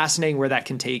 It's fascinating where that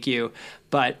can take you.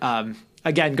 But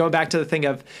again, going back to the thing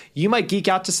of you might geek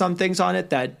out to some things on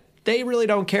it that they really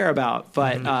don't care about.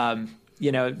 But,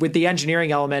 with the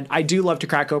engineering element, I do love to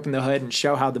crack open the hood and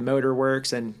show how the motor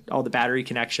works and all the battery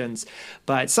connections.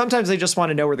 But sometimes they just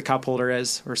want to know where the cup holder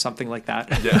is or something like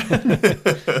that.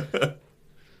 Yeah.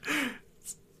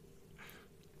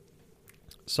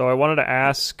 So I wanted to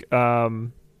ask,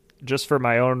 just for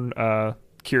my own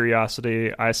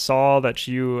curiosity, I saw that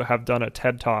you have done a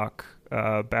TED Talk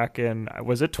back in,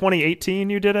 was it 2018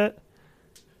 you did it?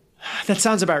 That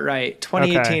sounds about right.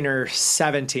 2018 or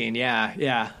 17.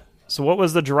 Yeah. So what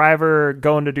was the driver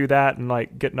going to do that and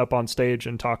like getting up on stage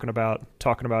and talking about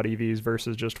EVs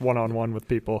versus just one-on-one with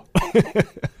people?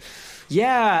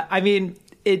 Yeah, I mean,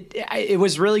 it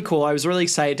was really cool. I was really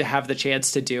excited to have the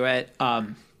chance to do it.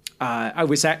 I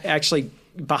was actually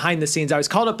behind the scenes. I was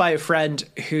called up by a friend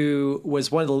who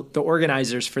was one of the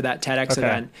organizers for that TEDx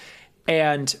event.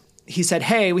 And he said,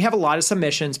 hey, we have a lot of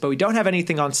submissions, but we don't have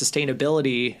anything on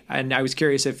sustainability. And I was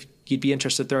curious if you'd be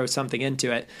interested to throw something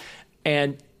into it.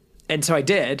 And so I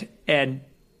did. And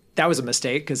that was a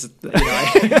mistake because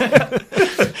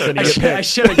I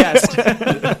should have guessed.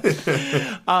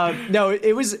 No,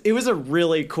 it was a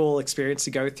really cool experience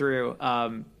to go through.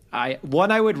 I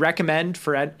would recommend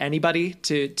for anybody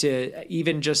to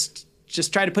even just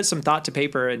try to put some thought to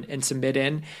paper and submit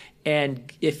in.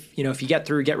 And if you get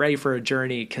through, get ready for a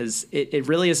journey, because it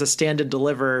really is a stand and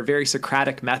deliver, very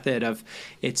Socratic method of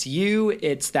it's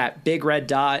that big red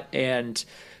dot, and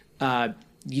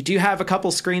you do have a couple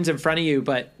screens in front of you,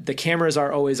 but the cameras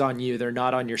are always on you. They're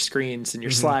not on your screens and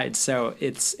your slides. So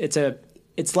it's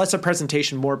less a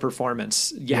presentation, more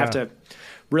performance. You have to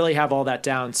really have all that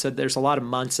down. So there's a lot of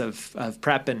months of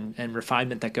prep and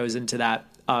refinement that goes into that.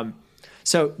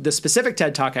 So the specific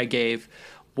TED Talk I gave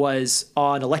was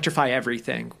on electrify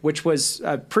everything, which was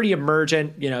pretty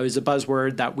emergent. It was a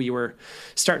buzzword that we were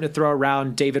starting to throw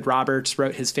around. David Roberts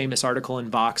wrote his famous article in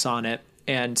Vox on it.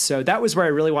 And so that was where I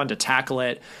really wanted to tackle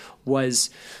it,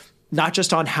 was not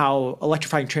just on how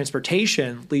electrifying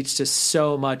transportation leads to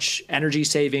so much energy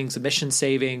savings, emission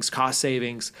savings, cost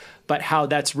savings, but how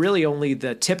that's really only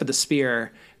the tip of the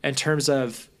spear in terms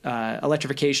of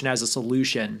electrification as a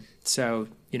solution. So,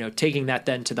 taking that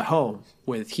then to the home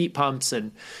with heat pumps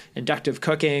and inductive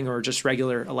cooking or just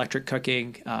regular electric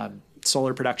cooking,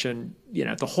 solar production,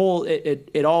 the whole,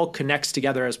 it all connects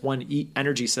together as one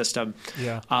energy system.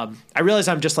 Yeah. I realize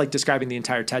I'm just like describing the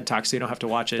entire TED Talk, so you don't have to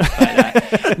watch it.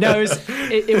 But, no,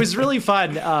 it was really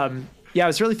fun. It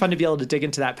was really fun to be able to dig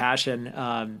into that passion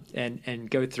and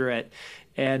go through it.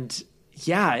 And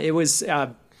yeah, it was,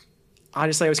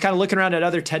 honestly, I was kind of looking around at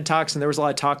other TED Talks, and there was a lot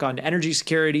of talk on energy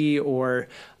security, or,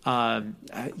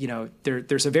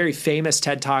 there's a very famous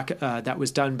TED Talk that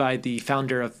was done by the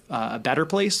founder of A Better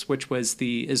Place, which was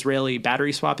the Israeli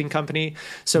battery swapping company.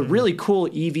 So really cool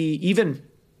EV, even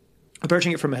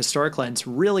approaching it from a historic lens,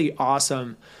 really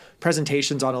awesome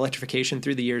presentations on electrification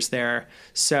through the years there.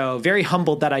 So very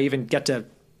humbled that I even get to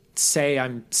say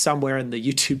I'm somewhere in the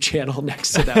YouTube channel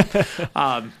next to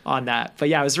them on that. But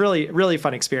yeah, it was really, really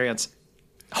fun experience.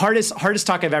 Hardest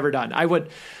talk I've ever done.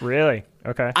 Really?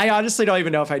 Okay. I honestly don't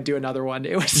even know if I'd do another one.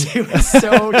 It was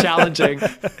so challenging. I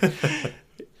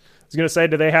was gonna say,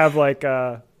 do they have like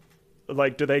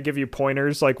do they give you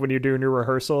pointers like when you're doing your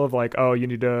rehearsal of like, oh, you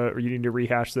need to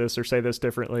rehash this or say this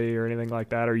differently or anything like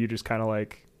that, or you just kind of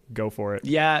like go for it?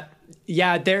 Yeah.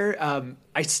 There.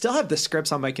 I still have the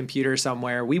scripts on my computer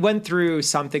somewhere. We went through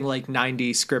something like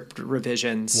 90 script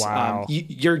revisions. Wow.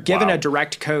 You're given a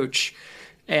direct coach,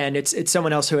 and it's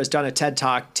someone else who has done a TED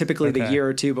Talk, typically the year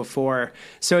or two before.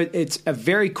 So it's a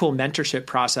very cool mentorship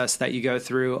process that you go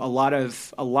through. A lot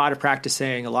of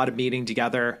practicing, a lot of meeting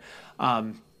together.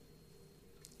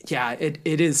 It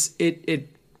is.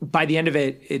 By the end of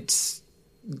it,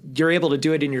 you're able to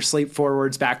do it in your sleep,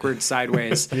 forwards, backwards,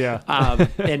 sideways. Yeah.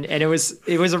 And it was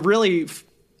a really,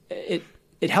 it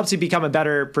helps you become a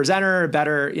better presenter,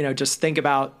 just think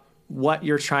about what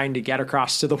you're trying to get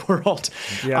across to the world.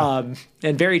 Yeah.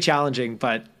 And very challenging,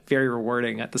 but very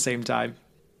rewarding at the same time.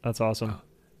 That's awesome.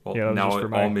 Well, yeah, that was now just for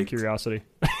my curiosity.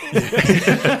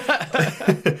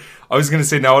 I was going to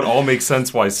say, now it all makes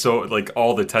sense why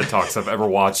all the TED Talks I've ever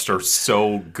watched are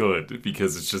so good,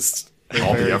 because it's just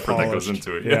all the effort that goes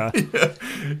into it. Yeah.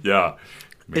 Yeah.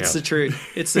 Man. It's the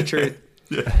truth.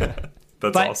 Yeah.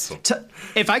 That's awesome.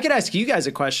 If I could ask you guys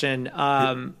a question,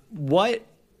 what,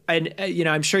 and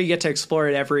I'm sure you get to explore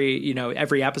it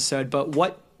every episode, but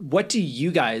what do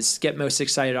you guys get most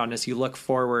excited on as you look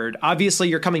forward? Obviously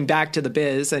you're coming back to the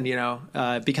biz and,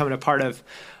 becoming a part of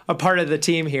the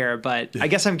team here, but I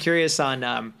guess I'm curious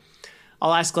on,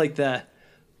 I'll ask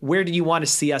where do you want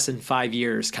to see us in 5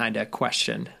 years kind of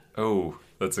question? Oh,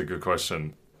 that's a good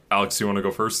question. Alex, you want to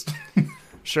go first?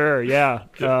 Sure. Yeah.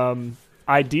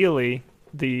 Ideally,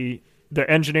 the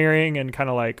engineering and kind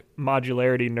of like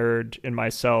modularity nerd in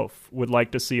myself would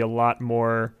like to see a lot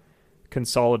more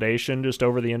consolidation just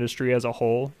over the industry as a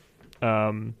whole,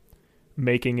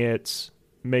 making it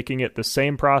the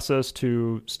same process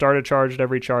to start a charge at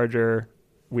every charger.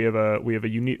 We have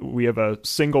a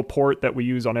single port that we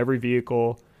use on every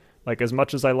vehicle. Like, as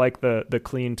much as I like the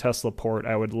clean Tesla port,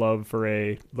 I would love for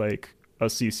a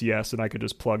CCS and I could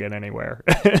just plug in anywhere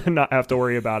and not have to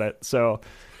worry about it. So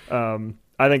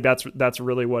I think that's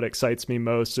really what excites me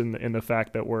most in the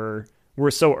fact that we're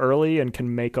so early and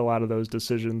can make a lot of those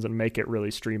decisions and make it really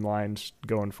streamlined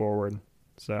going forward.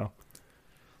 So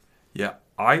yeah,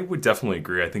 I would definitely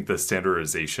agree. I think the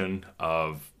standardization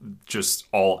of just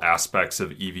all aspects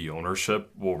of EV ownership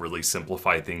will really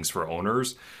simplify things for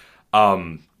owners.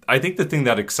 I think the thing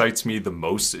that excites me the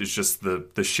most is just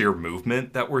the sheer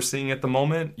movement that we're seeing at the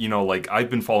moment. I've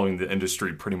been following the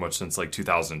industry pretty much since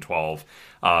 2012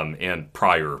 and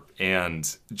prior.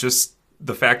 And just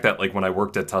the fact that when I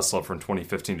worked at Tesla from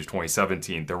 2015 to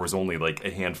 2017, there was only a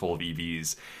handful of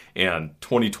EVs, and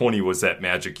 2020 was that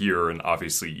magic year. And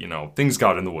obviously, things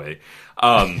got in the way.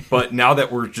 But now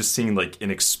that we're just seeing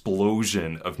an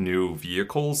explosion of new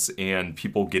vehicles and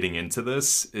people getting into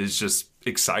this is just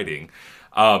exciting.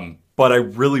 But I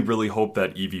really, really hope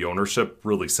that EV ownership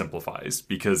really simplifies,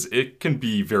 because it can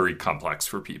be very complex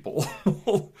for people.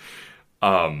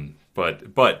 But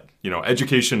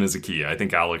education is a key. I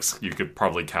think, Alex, you could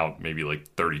probably count maybe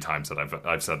 30 times that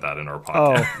I've said that in our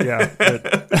podcast. Oh yeah,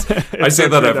 I say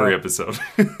that every episode.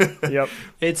 Yep,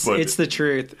 it's the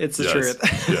truth. It's the truth.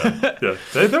 Yeah.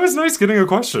 That was nice getting a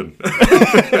question.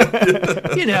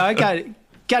 I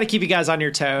got to keep you guys on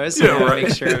your toes. Right.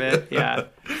 Make sure of it. Yeah.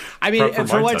 I mean,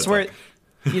 for what it's worth,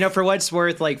 for what it's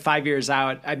worth, 5 years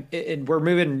out, and we're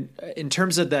moving in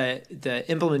terms of the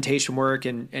implementation work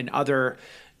and other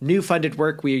new funded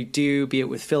work we do, be it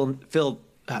with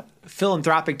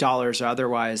philanthropic dollars or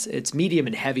otherwise. It's medium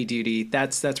and heavy duty.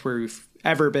 That's where we've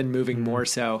ever been moving more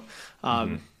so.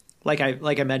 Like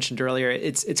I mentioned earlier,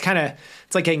 it's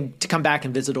like getting to come back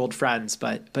and visit old friends,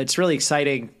 but it's really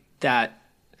exciting that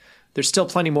there's still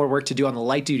plenty more work to do on the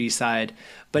light duty side,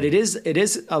 but it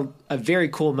is a very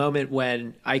cool moment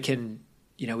when I can,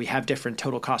 we have different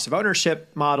total cost of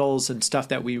ownership models and stuff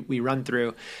that we run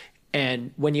through.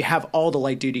 And when you have all the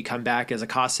light duty come back as a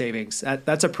cost savings,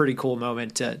 that's a pretty cool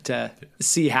moment to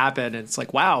see happen. And it's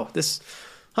like, wow, this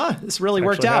really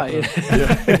worked out.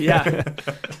 Yeah.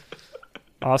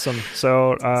 Awesome.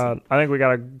 So I think we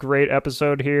got a great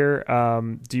episode here.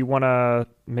 Do you want to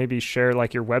maybe share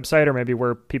your website, or maybe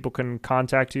where people can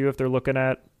contact you if they're looking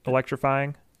at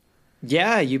electrifying?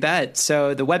 Yeah, you bet.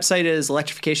 So the website is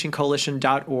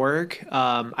electrificationcoalition.org.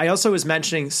 I also was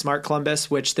mentioning Smart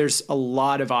Columbus, which there's a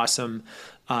lot of awesome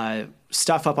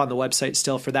stuff up on the website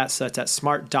still for that. So that's at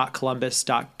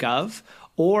smart.columbus.gov,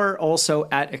 or also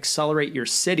at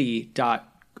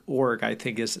accelerateyourcity.org, I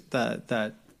think is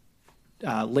the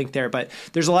link there. But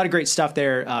there's a lot of great stuff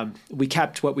there. We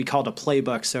kept what we called a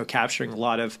playbook, so capturing a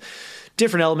lot of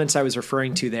different elements I was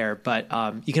referring to there. But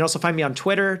you can also find me on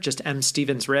Twitter, just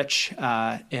mstevensrich,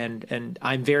 and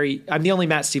I'm the only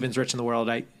Matt Stevens Rich in the world.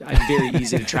 I'm very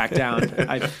easy to track down.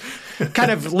 I've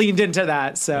kind of leaned into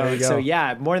that, so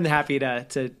yeah, more than happy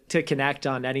to connect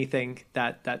on anything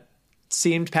that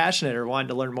seemed passionate or wanted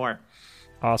to learn more.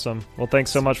 Awesome. Well, thanks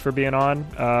so much for being on.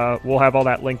 We'll have all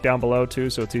that linked down below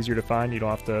too, so it's easier to find. You don't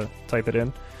have to type it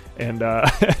in. And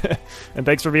and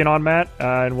thanks for being on, Matt.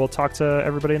 And we'll talk to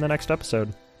everybody in the next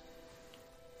episode.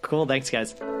 Cool. Thanks,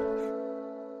 guys.